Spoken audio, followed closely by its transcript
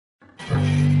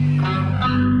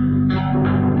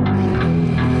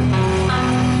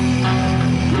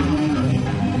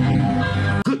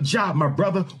job, my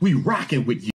brother. We rocking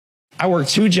with you. I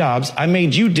worked 2 jobs. I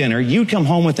made you dinner. You'd come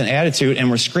home with an attitude and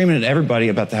were screaming at everybody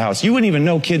about the house. You wouldn't even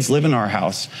know kids live in our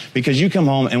house because you come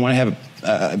home and want to have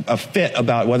a fit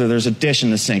about whether there's a dish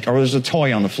in the sink or there's a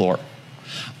toy on the floor.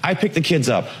 I picked the kids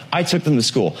up. I took them to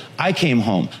school. I came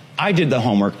home. I did the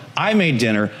homework. I made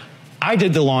dinner. I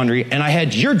did the laundry, and I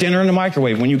had your dinner in the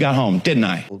microwave when you got home, didn't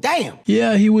I? Damn.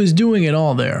 Yeah, he was doing it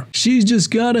all there. She's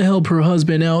just gotta help her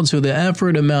husband out so the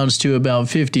effort amounts to about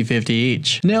 50-50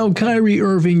 each. Now, Kyrie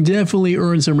Irving definitely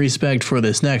earned some respect for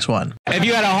this next one. If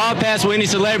you had a hall pass with any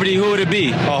celebrity, who would it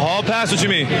be? A hall pass? What you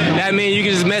mean? That means you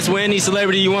can just mess with any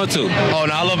celebrity you want to. Oh,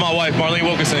 no, I love my wife, Marlene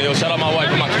Wilkinson. Yo, shout out my wife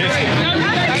and my kids.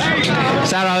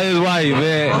 Shout out his wife,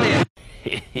 man.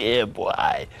 Yeah,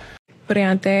 boy.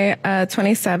 Briante,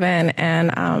 27,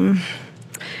 and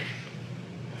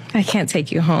I can't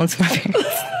take you home to my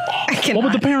parents. What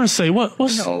would the parents say?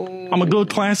 What's? No. I'm a good,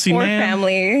 classy Poor man.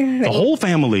 family. The whole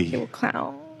family. You a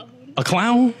clown. A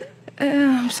clown?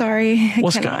 I'm sorry.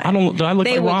 What's I don't. Do I look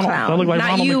they like Ronald? Clown. Do I look like Not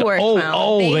Ronald? You were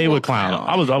oh, they would clown.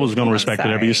 I was going to respect sorry.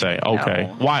 whatever you say.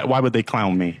 Okay. No. Why would they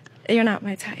clown me? You're not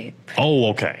my type.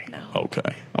 Oh, okay. No.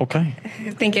 Okay. Okay.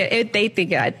 They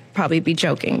think I'd probably be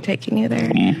joking taking you there.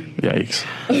 Yikes.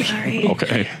 Sorry.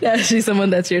 Okay. Yeah, she's someone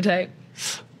that's your type.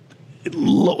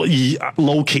 Low key.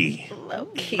 Low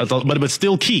key. But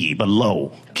still key, but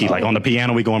low key. Like on the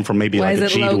piano, we going from maybe Why like a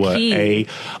is it G to low a key?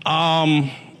 A.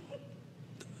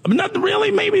 Not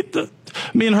really. Maybe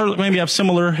me and her maybe have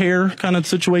similar hair kind of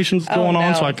situations going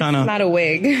on. So I kind of not a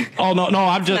wig. Oh no,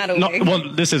 I'm just Not a wig.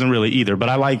 Well, this isn't really either. But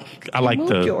I like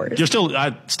the. Yours. You're still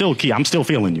key. I'm still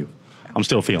feeling you. I'm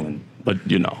still feeling. But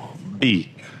you know,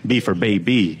 B for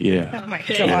baby. Yeah. Oh my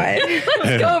God.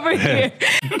 Let's go over here.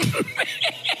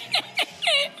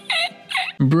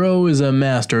 Bro is a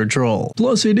master troll.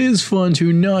 Plus, it is fun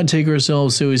to not take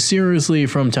ourselves so seriously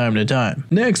from time to time.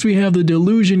 Next, we have the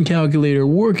delusion calculator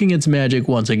working its magic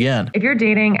once again. If you're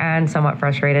dating and somewhat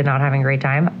frustrated, not having a great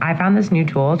time, I found this new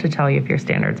tool to tell you if your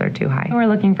standards are too high. We're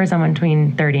looking for someone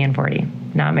between 30 and 40.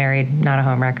 Not married, not a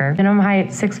homewrecker. Minimum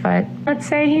height, 6 foot. Let's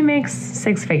say he makes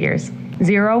 6 figures.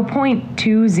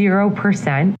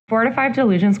 0.20%. 4 to 5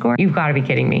 delusion score. You've got to be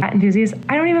kidding me. Cat enthusiast,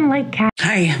 I don't even like cats.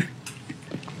 Hi.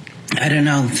 I don't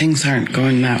know. Things aren't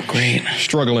going that great.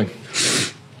 Struggling.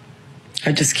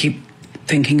 I just keep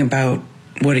thinking about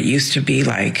what it used to be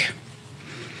like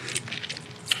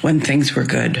when things were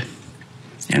good.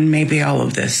 And maybe all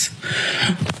of this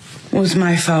was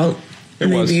my fault.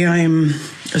 Maybe I'm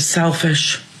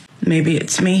selfish. Maybe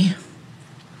it's me.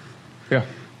 Yeah.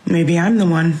 Maybe I'm the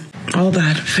one. All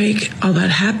that fake, all that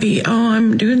happy. Oh,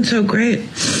 I'm doing so great.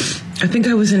 I think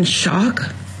I was in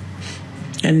shock.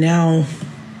 And now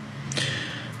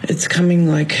it's coming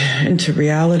like into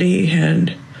reality,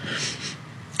 and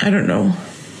I don't know.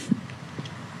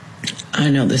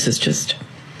 I know this is just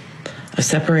a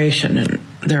separation, and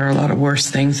there are a lot of worse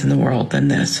things in the world than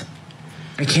this.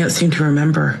 I can't seem to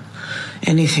remember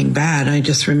anything bad. I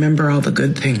just remember all the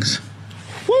good things.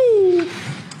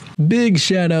 Big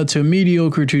shout out to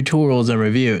mediocre tutorials and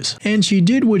reviews. And she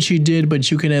did what she did, but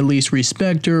you can at least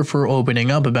respect her for opening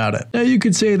up about it. Now you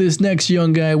could say this next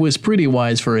young guy was pretty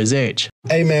wise for his age.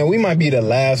 Hey man, we might be the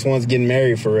last ones getting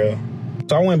married for real.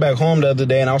 So I went back home the other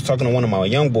day and I was talking to one of my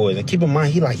young boys, and keep in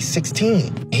mind, he like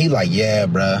 16. He like, yeah,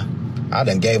 bruh, I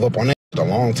done gave up on that a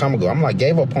long time ago. I'm like,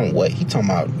 gave up on what? He talking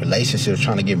about relationships,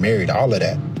 trying to get married, all of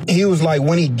that. He was like,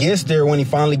 when he gets there, when he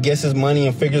finally gets his money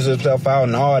and figures himself out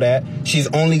and all that, she's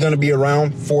only going to be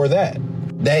around for that.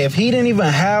 That if he didn't even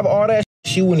have all that,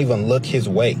 she wouldn't even look his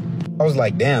way. I was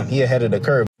like, damn, he ahead of the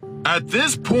curve. At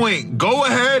this point, go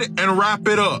ahead and wrap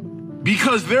it up,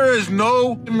 because there is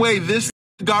no way this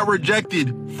got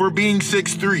rejected for being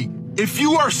 6'3". If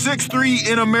you are 6'3"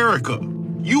 in America,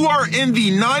 you are in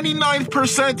the 99th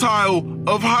percentile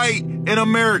of height in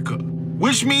America,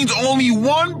 which means only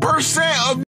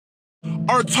 1% of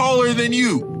are taller than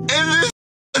you. And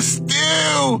this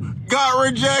still got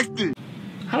rejected.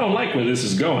 I don't like where this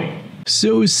is going.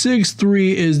 So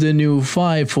 6'3" is the new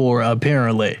 5'4"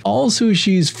 apparently. Also,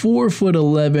 she's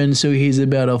 4'11", so he's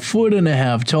about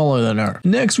 1.5 feet taller than her.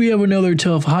 Next, we have another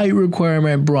tough height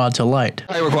requirement brought to light.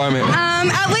 Height requirement.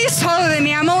 At least taller than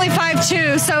me. I'm only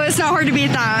 5'2", so it's not hard to beat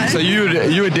that. So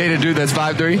you would date a dude that's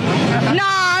 5'3"? Nah,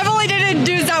 I've only dated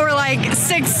dudes that were like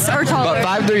 6 or taller.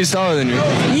 But 5'3" is taller than you.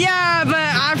 Yeah, but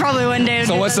I probably wouldn't date a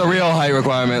So dude what's the real height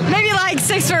requirement? Maybe like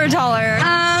 6 or taller.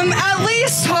 At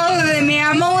least taller than me.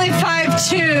 I'm only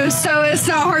 5'2", so it's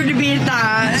not hard to beat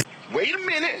that. Wait a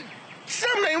minute.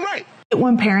 Something ain't right.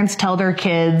 When parents tell their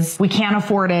kids, we can't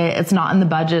afford it, it's not in the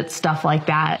budget, stuff like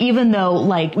that, even though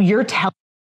like you're telling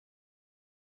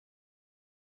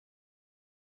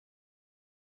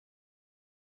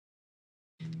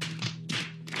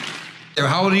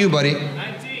How old are you, buddy?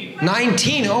 19.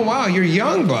 19? Oh, wow, you're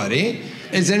young, buddy.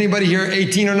 Is anybody here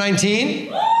 18 or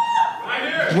 19?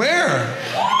 Right here. Where?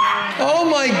 Oh,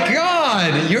 my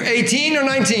God. You're 18 or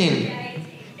 19?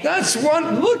 That's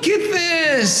one. Look at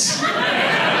this.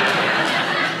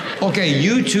 Okay,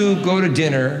 you two go to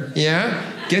dinner, yeah?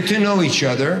 Get to know each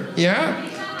other, yeah?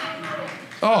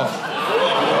 Oh.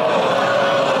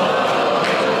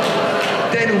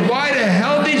 Then why the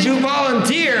hell did you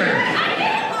volunteer?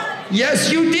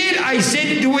 Yes, you did. I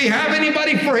said, do we have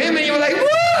anybody for him? And you were like, woo, woo.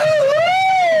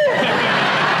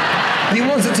 He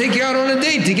wants to take you out on a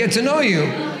date to get to know you.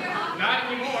 Not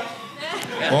anymore.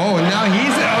 Oh, now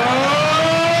he's,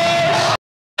 oh.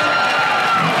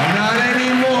 Not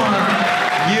anymore.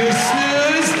 You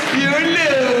snooze, you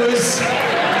lose.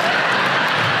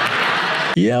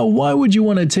 Yeah, why would you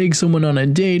want to take someone on a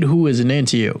date who isn't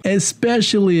into you?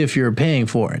 Especially if you're paying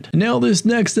for it. Now this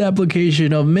next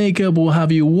application of makeup will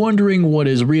have you wondering what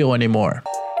is real anymore.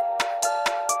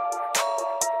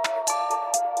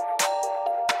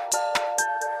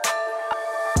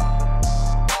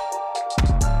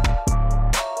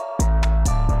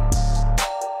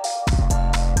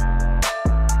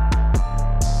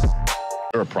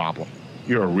 You're a problem.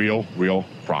 You're a real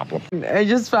problem. I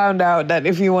just found out that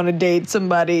if you want to date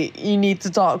somebody, you need to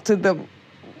talk to them.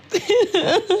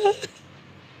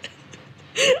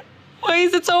 Why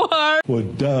is it so hard? Well,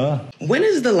 duh. When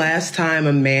is the last time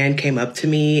a man came up to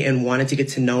me and wanted to get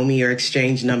to know me or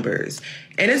exchange numbers?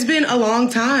 And it's been a long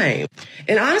time.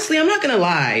 And honestly, I'm not gonna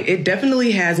lie, it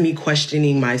definitely has me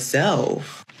questioning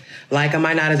myself. Like, am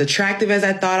I not as attractive as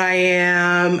I thought I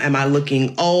am? Am I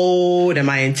looking old? Am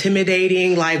I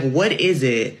intimidating? Like, what is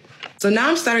it? So now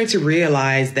I'm starting to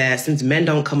realize that since men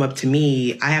don't come up to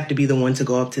me, I have to be the one to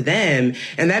go up to them.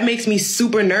 And that makes me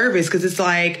super nervous because it's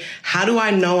like, how do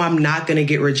I know I'm not going to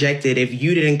get rejected if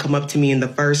you didn't come up to me in the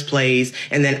first place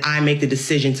and then I make the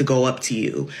decision to go up to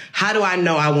you? How do I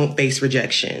know I won't face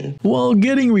rejection? Well,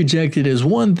 getting rejected is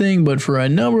one thing, but for a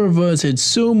number of us, it's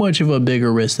so much of a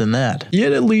bigger risk than that.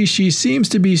 Yet at least she seems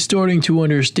to be starting to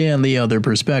understand the other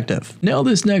perspective. Now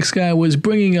this next guy was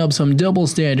bringing up some double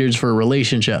standards for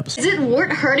relationships. Is it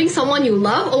worth hurting someone you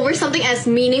love over something as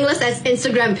meaningless as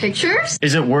Instagram pictures?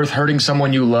 Is it worth hurting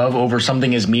someone you love over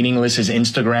something as meaningless as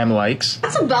Instagram likes?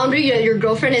 That's a boundary that your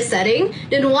girlfriend is setting.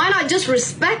 Then why not just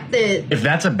respect it? If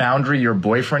that's a boundary your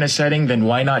boyfriend is setting, then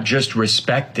why not just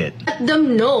respect it? Let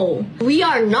them know we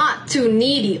are not too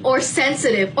needy or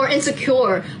sensitive or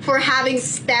insecure for having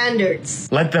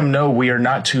standards. Let them know we are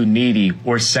not too needy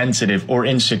or sensitive or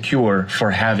insecure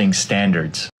for having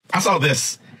standards. I saw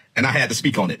this and I had to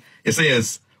speak on it. It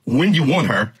says, when you want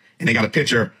her, and they got a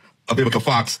picture of Vivica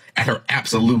Fox at her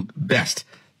absolute best.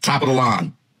 Top of the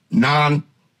line.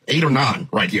 8 or 9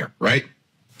 right here, right?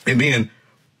 And then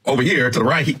over here to the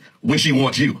right, when she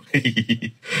wants you.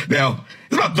 Now,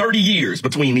 it's about 30 years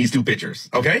between these two pictures,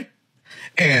 okay?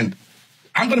 And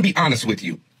I'm going to be honest with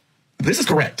you. This is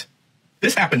correct.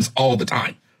 This happens all the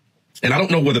time. And I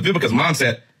don't know whether Vivica's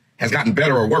mindset has gotten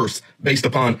better or worse based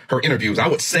upon her interviews. I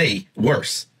would say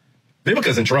worse.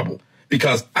 Vivica's in trouble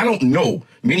because I don't know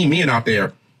many men out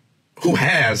there who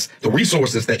has the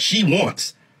resources that she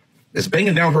wants that's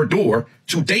banging down her door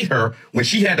to date her when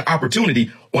she had the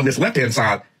opportunity on this left-hand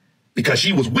side because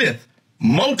she was with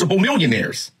multiple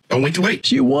millionaires. Don't wait too late.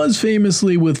 She was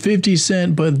famously with 50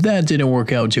 Cent, but that didn't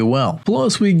work out too well.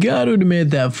 Plus, we gotta admit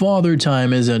that Father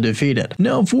Time is undefeated.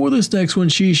 Now, for this next one,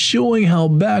 she's showing how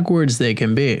backwards they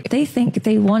can be. They think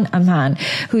they want a man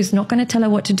who's not going to tell her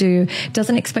what to do,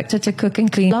 doesn't expect her to cook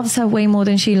and clean, loves her way more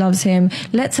than she loves him,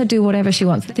 lets her do whatever she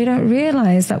wants. They don't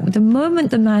realize that the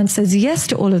moment the man says yes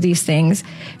to all of these things,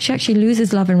 she actually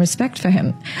loses love and respect for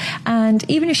him. And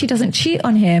even if she doesn't cheat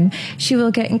on him, she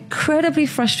will get incredibly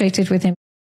frustrated with him.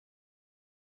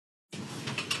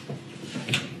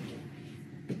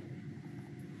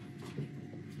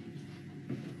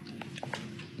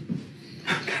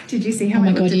 Did you see how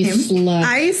I looked at him? Slut.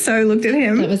 I so looked at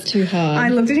him. That was too hard. I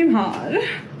looked at him hard.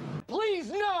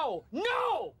 Please, no!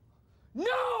 No!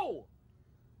 No!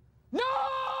 No!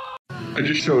 I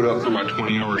just showed up for my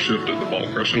 20-hour shift at the ball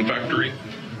crushing factory.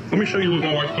 Let me show you what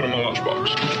my wife put in my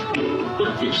lunchbox.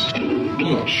 Breakfast,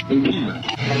 lunch, and dinner.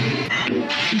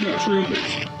 We got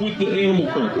trailers with the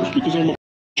animal crackers because I'm a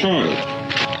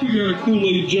child. We got a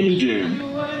Kool-Aid Jimmy Jam.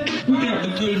 We got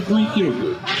the good Greek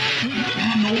yogurt.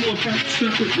 Granola packed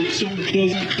separately so it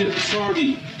doesn't get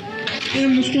soggy.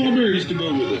 And the strawberries to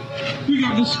go with it. We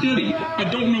got the Skitty. I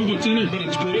don't know what's in it, but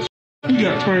it's good. We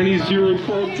got tiny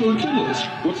zero-carb tortillas.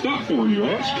 What's that for, you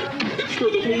ask? It's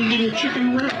for the whole little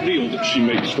chicken wrap deal that she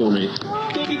makes for me.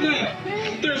 Look at that.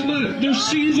 There's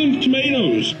seasoned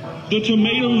tomatoes. The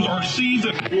tomatoes are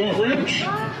seasoned. You want ranch?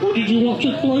 Or did you want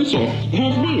Chick-fil-A sauce?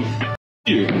 Have both.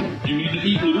 You need to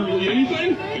eat literally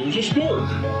anything? Here's a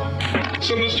spork.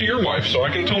 Send this to your wife so I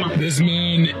can tell her. This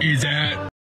man is at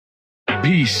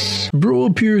peace. Bro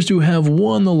appears to have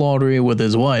won the lottery with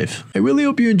his wife. I really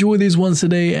hope you enjoyed these ones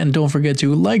today, and don't forget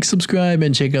to like, subscribe,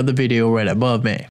 and check out the video right above me.